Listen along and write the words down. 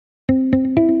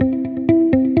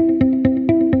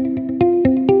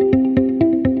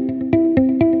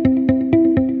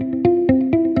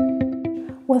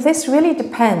this really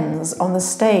depends on the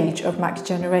stage of macular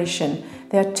degeneration.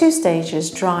 There are two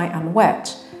stages, dry and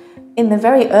wet. In the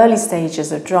very early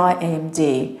stages of dry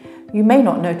AMD, you may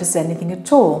not notice anything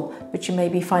at all, but you may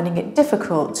be finding it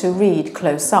difficult to read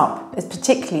close up. It's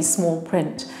particularly small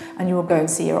print, and you will go and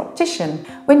see your optician.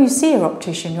 When you see your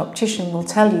optician will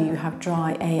tell you have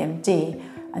dry AMD,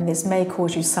 and this may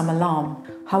cause you some alarm.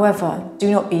 However,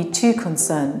 do not be too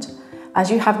concerned, as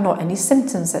you have not any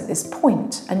symptoms at this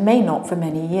point and may not for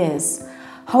many years.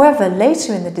 However,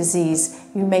 later in the disease,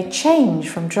 you may change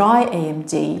from dry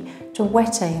AMD to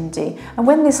wet AMD. And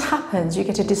when this happens, you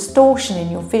get a distortion in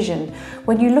your vision.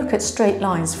 When you look at straight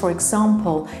lines, for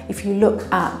example, if you look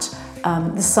at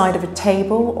the side of a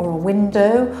table or a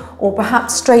window, or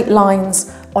perhaps straight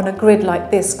lines on a grid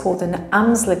like this called an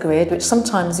Amsler grid, which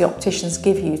sometimes the opticians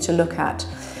give you to look at,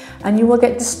 and you will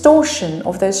get distortion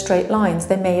of those straight lines.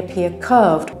 They may appear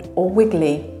curved or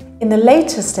wiggly. In the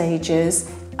later stages,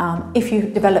 if you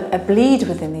develop a bleed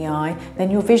within the eye,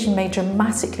 then your vision may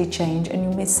dramatically change, and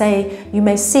you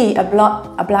may see a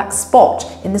black spot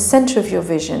in the center of your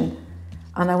vision.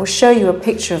 And I will show you a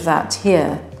picture of that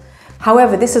here.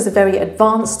 However, this is a very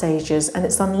advanced stages, and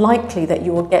it's unlikely that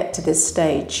you will get to this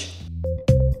stage.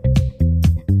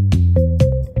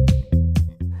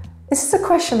 This is a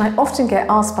question I often get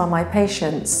asked by my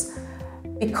patients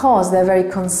because they're very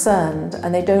concerned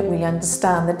and they don't really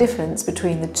understand the difference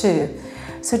between the two.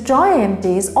 So dry AMD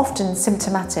is often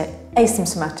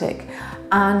asymptomatic,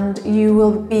 and you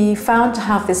will be found to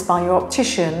have this by your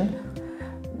optician.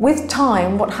 With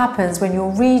time, what happens when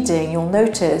you're reading, you'll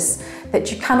notice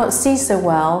that you cannot see so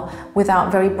well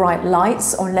without very bright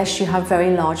lights or unless you have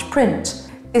very large print.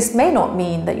 This may not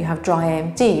mean that you have dry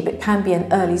AMD, but can be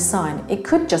an early sign. It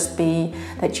could just be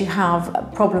that you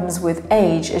have problems with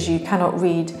age, as you cannot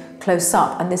read close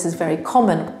up, and this is very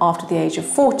common after the age of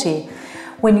 40.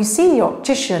 When you see the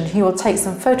optician, he will take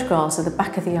some photographs of the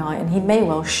back of the eye, and he may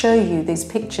well show you these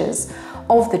pictures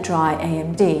of the dry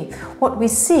AMD. What we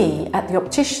see at the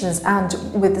opticians and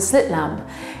with the slit lamp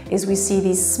is we see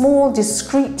these small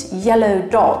discrete yellow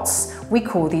dots. We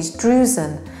call these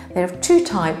drusen. There are two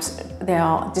types. There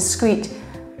are discrete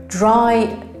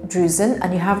dry drusen,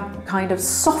 and you have kind of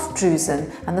soft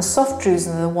drusen, and the soft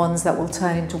drusen are the ones that will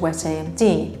turn into wet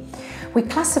AMD. We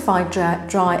classify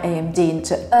dry AMD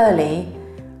into early,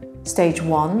 stage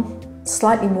 1,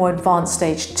 slightly more advanced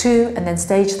stage 2, and then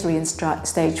stage 3 and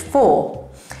stage 4.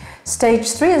 Stage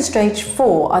 3 and stage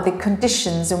 4 are the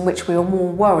conditions in which we are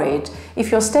more worried.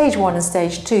 If you're stage 1 and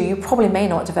stage 2, you probably may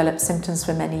not develop symptoms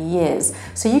for many years.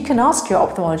 So you can ask your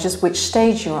ophthalmologist which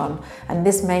stage you're on, and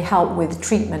this may help with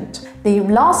treatment. The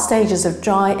last stages of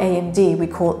dry AMD we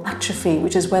call atrophy,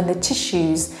 which is when the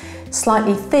tissues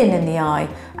slightly thin in the eye,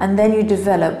 and then you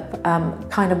develop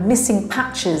kind of missing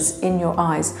patches in your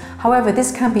eyes. However,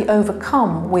 this can be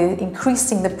overcome with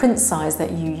increasing the print size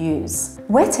that you use.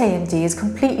 Wet AMD is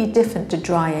completely different to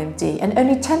dry AMD, and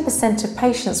only 10% of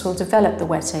patients will develop the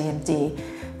wet AMD,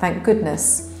 thank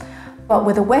goodness. But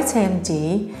with a wet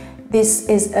AMD, this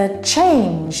is a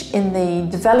change in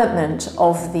the development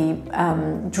of the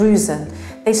drusen.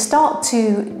 They start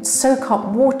to soak up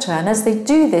water, and as they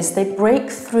do this, they break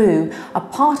through a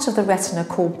part of the retina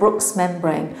called Bruch's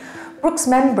membrane. Bruch's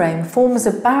membrane forms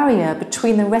a barrier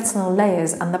between the retinal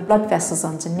layers and the blood vessels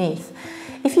underneath.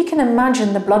 If you can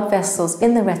imagine the blood vessels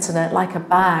in the retina like a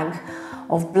bag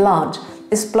of blood,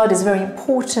 this blood is very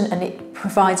important and it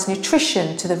provides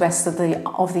nutrition to the rest of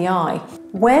the eye.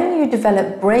 When you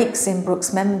develop breaks in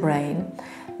Bruch's membrane,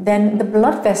 then the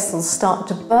blood vessels start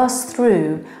to burst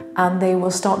through and they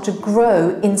will start to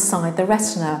grow inside the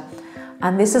retina.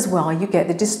 And this is why you get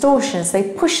the distortions.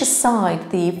 They push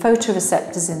aside the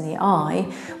photoreceptors in the eye,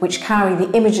 which carry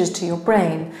the images to your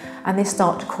brain, and they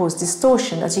start to cause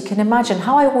distortion. As you can imagine,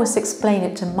 how I always explain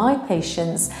it to my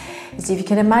patients is if you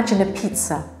can imagine a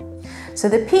pizza. So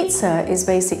the pizza is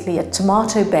basically a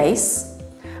tomato base,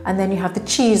 and then you have the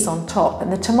cheese on top,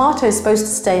 and the tomato is supposed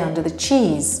to stay under the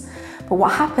cheese. But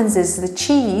what happens is the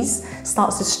cheese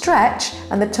starts to stretch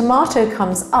and the tomato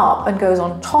comes up and goes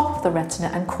on top of the retina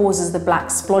and causes the black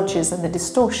splodges and the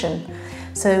distortion.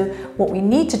 So what we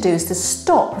need to do is to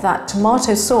stop that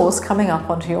tomato sauce coming up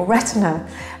onto your retina,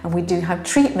 and we do have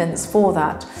treatments for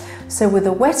that. So with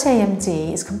a wet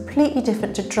AMD, it's completely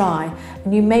different to dry,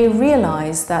 and you may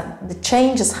realize that the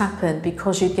change has happened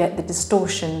because you get the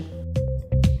distortion.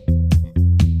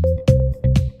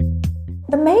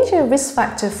 The major risk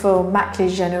factor for macular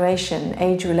degeneration,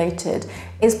 age-related,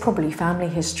 is probably family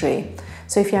history.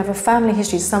 So if you have a family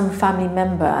history, some family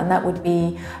member, and that would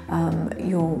be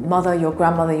your mother, your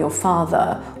grandmother, your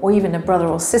father, or even a brother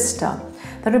or sister,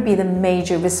 That would be the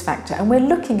major risk factor, and we're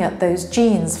looking at those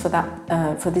genes for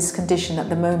that for this condition at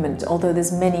the moment, although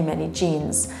there's many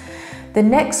genes. The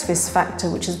next risk factor,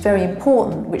 which is very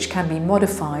important, which can be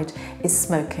modified, is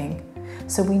smoking.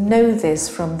 So we know this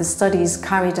from the studies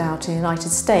carried out in the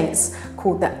United States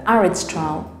called the AREDS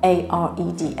trial,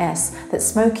 AREDS, that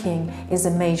smoking is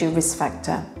a major risk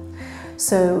factor.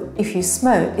 So if you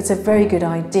smoke, it's a very good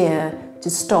idea to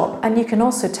stop, and you can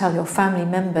also tell your family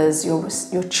members,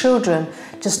 your children,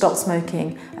 to stop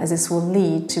smoking, as this will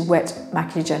lead to wet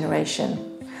macular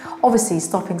degeneration. Obviously,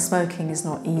 stopping smoking is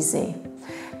not easy.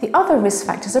 The other risk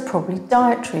factors are probably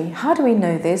dietary. How do we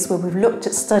know this? Well, we've looked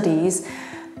at studies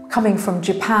coming from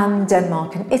Japan,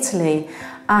 Denmark and Italy,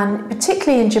 and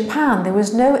particularly in Japan there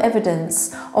was no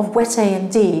evidence of wet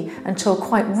AMD until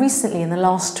quite recently in the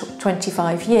last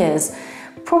 25 years,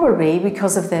 probably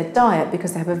because of their diet,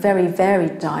 because they have a very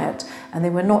varied diet and they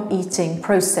were not eating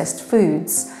processed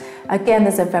foods. Again,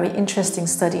 there's a very interesting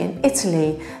study in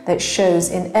Italy that shows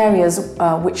in areas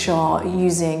which are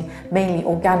using mainly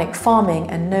organic farming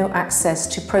and no access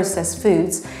to processed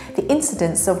foods, the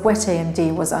incidence of wet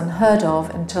AMD was unheard of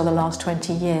until the last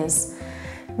 20 years.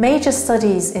 Major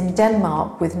studies in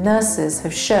Denmark with nurses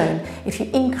have shown if you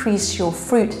increase your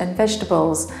fruit and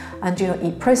vegetables and do not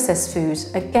eat processed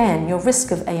foods, again, your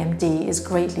risk of AMD is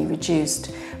greatly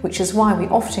reduced, which is why we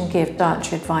often give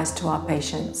dietary advice to our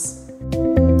patients.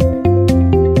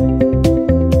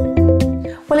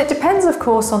 Well, it depends, of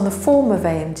course, on the form of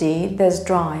AMD. There's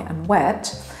dry and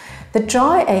wet. The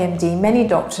dry AMD, many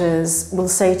doctors will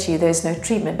say to you there's no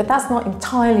treatment, but that's not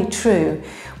entirely true.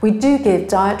 We do give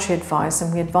dietary advice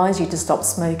and we advise you to stop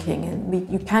smoking,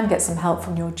 and you can get some help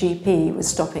from your GP with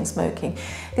stopping smoking.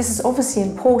 This is obviously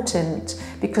important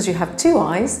because you have two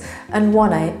eyes and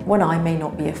one eye may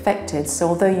not be affected. So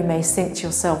although you may think to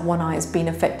yourself, one eye has been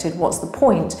affected, what's the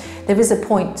point? There is a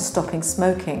point to stopping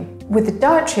smoking. With the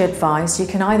dietary advice, you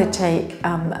can either take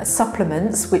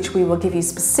supplements, which we will give you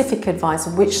specific advice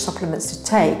on which supplements to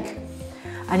take.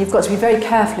 And you've got to be very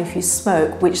careful if you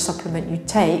smoke which supplement you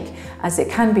take, as it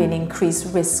can be an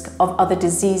increased risk of other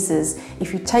diseases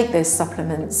if you take those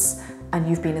supplements and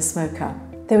you've been a smoker.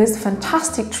 There is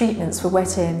fantastic treatments for wet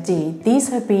AMD. These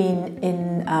have been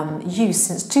in use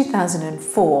since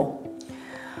 2004.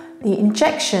 The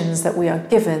injections that we are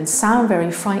given sound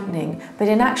very frightening, but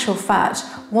in actual fact,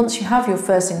 once you have your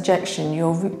first injection,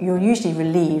 you're usually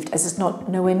relieved, as it's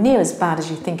nowhere near as bad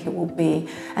as you think it will be,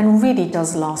 and really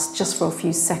does last just for a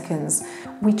few seconds.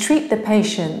 We treat the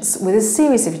patients with a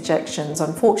series of injections.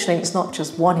 Unfortunately, it's not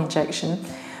just one injection.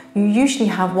 You usually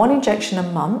have one injection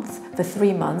a month for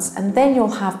 3 months, and then you'll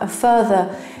have a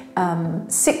further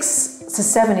 6 to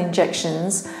 7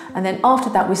 injections, and then after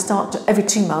that we start every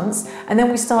 2 months, and then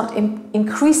we start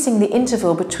increasing the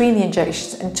interval between the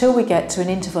injections until we get to an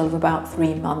interval of about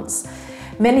 3 months.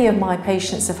 Many of my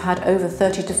patients have had over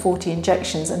 30 to 40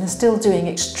 injections and are still doing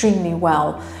extremely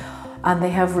well, and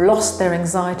they have lost their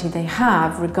anxiety they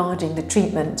have regarding the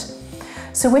treatment.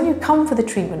 So when you come for the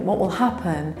treatment, what will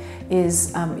happen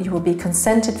is you will be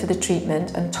consented for the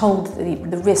treatment and told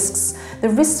the risks. The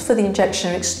risks for the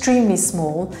injection are extremely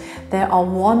small. There are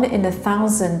 1 in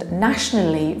 1,000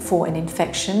 nationally for an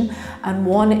infection, and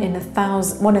 1 in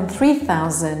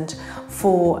 3,000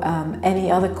 for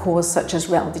any other cause such as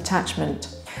retinal detachment.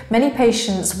 Many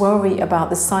patients worry about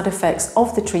the side effects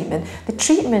of the treatment. The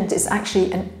treatment is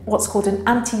actually what's called an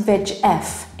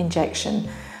anti-VEGF injection.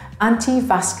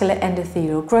 Anti-vascular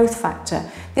endothelial growth factor.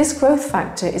 This growth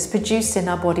factor is produced in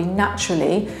our body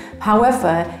naturally.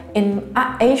 However, in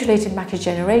age-related macular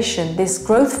degeneration, this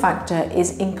growth factor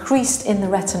is increased in the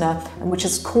retina, which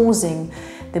is causing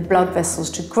the blood vessels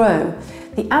to grow.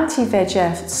 The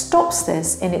anti-VEGF stops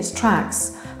this in its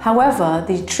tracks. However,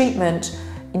 the treatment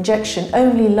injection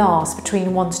only lasts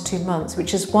between 1 to 2 months,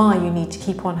 which is why you need to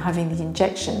keep on having the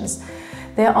injections.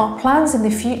 There are plans in the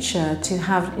future to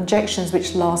have injections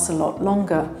which last a lot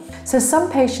longer. So some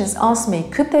patients ask me,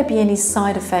 could there be any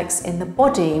side effects in the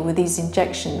body with these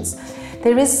injections?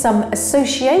 There is some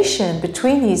association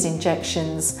between these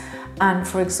injections and,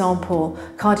 for example,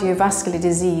 cardiovascular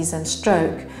disease and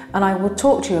stroke, and I will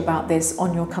talk to you about this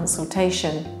on your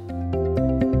consultation.